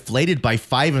so deflated by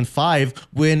 5-5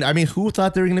 when, who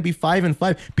thought they were going to be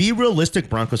 5-5? Be realistic,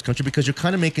 Broncos country, because you're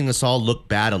kind of making us all look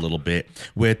bad a little bit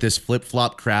with this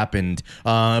flip-flop crap, and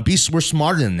we're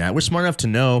smarter than that. We're smart enough to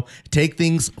know, take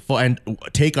things and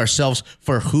take ourselves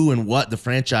for who and what the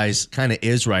franchise kind of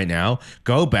is right now.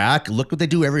 Go back, look what they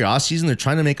do every offseason. They're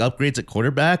trying to make upgrades at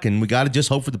quarterback, and we got to just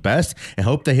hope for the best and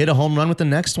hope they hit a home run with the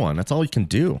next one. That's all we can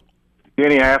do.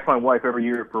 Danny, I ask my wife every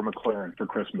year for a McLaren for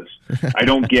Christmas. I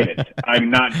don't get it.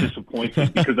 I'm not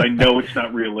disappointed because I know it's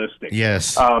not realistic.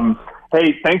 Yes.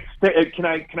 Hey, thanks. Can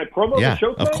I promo the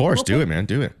show today? Of course. Do it, man.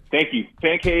 Do it. Thank you.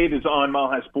 Fancade is on Mile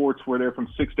High Sports. We're there from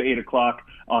 6 to 8 o'clock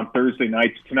on Thursday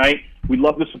nights. Tonight, we'd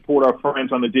love to support our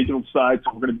friends on the digital side,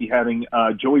 so we're going to be having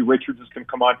Joey Richards is going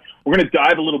to come on. We're going to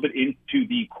dive a little bit into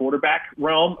the quarterback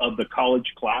realm of the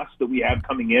college class that we have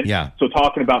coming in. Yeah. So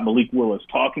talking about Malik Willis,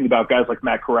 talking about guys like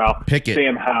Matt Corral, Pickett.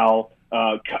 Sam Howell,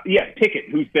 Pickett,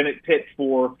 who's been at Pitt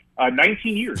for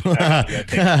 19 years. Actually, I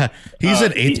think. He's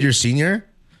an eighth-year senior?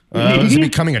 Is he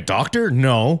becoming a doctor?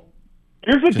 No.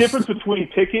 Here's the difference between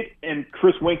Pickett and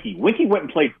Chris Winkie. Winkie went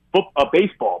and played professional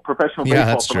baseball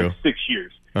that's for true. like 6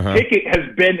 years. Uh-huh. Pickett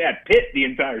has been at Pitt the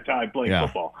entire time playing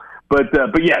football. But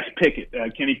yes, Pickett,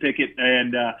 Kenny Pickett,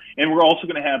 and we're also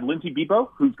going to have Lindsey Bebo,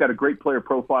 who's got a great player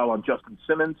profile on Justin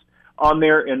Simmons on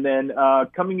there, and then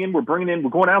coming in, we're going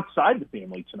outside the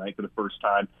family tonight for the first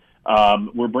time.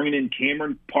 We're bringing in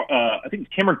Cameron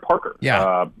Parker,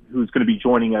 who's going to be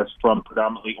joining us from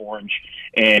Predominantly Orange,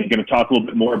 and going to talk a little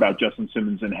bit more about Justin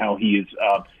Simmons and how he is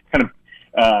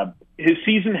his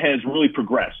season has really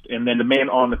progressed, and then the man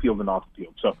on the field and off the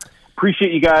field. So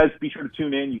appreciate you guys. Be sure to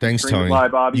tune in. Thanks, Tony.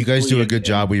 Live, you guys do a good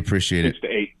job. We appreciate it. 6 to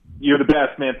 8. You're the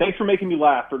best, man. Thanks for making me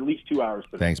laugh for at least 2 hours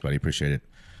today. Thanks, buddy. Appreciate it.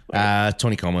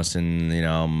 Tony Comas, and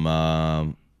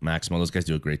Maximo. Those guys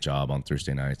do a great job on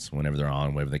Thursday nights whenever they're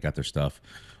on, whenever they got their stuff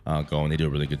going. They do a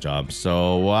really good job.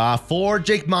 So for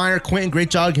Jake Meyer, Quentin, great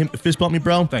job. Fist bump me,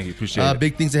 bro. Thank you. Appreciate it.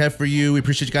 Big things ahead for you. We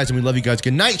appreciate you guys, and we love you guys.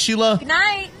 Good night, Sheila. Good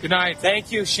night. Good night.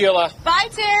 Thank you, Sheila. Bye,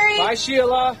 Terry. Bye,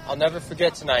 Sheila. I'll never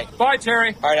forget tonight. Bye,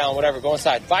 Terry. All right, Alan, whatever. Go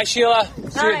inside. Bye, Sheila.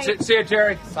 See you,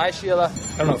 Terry. Bye, Sheila.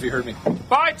 I don't know if you heard me.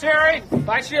 Bye, Terry.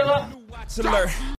 Bye, Sheila.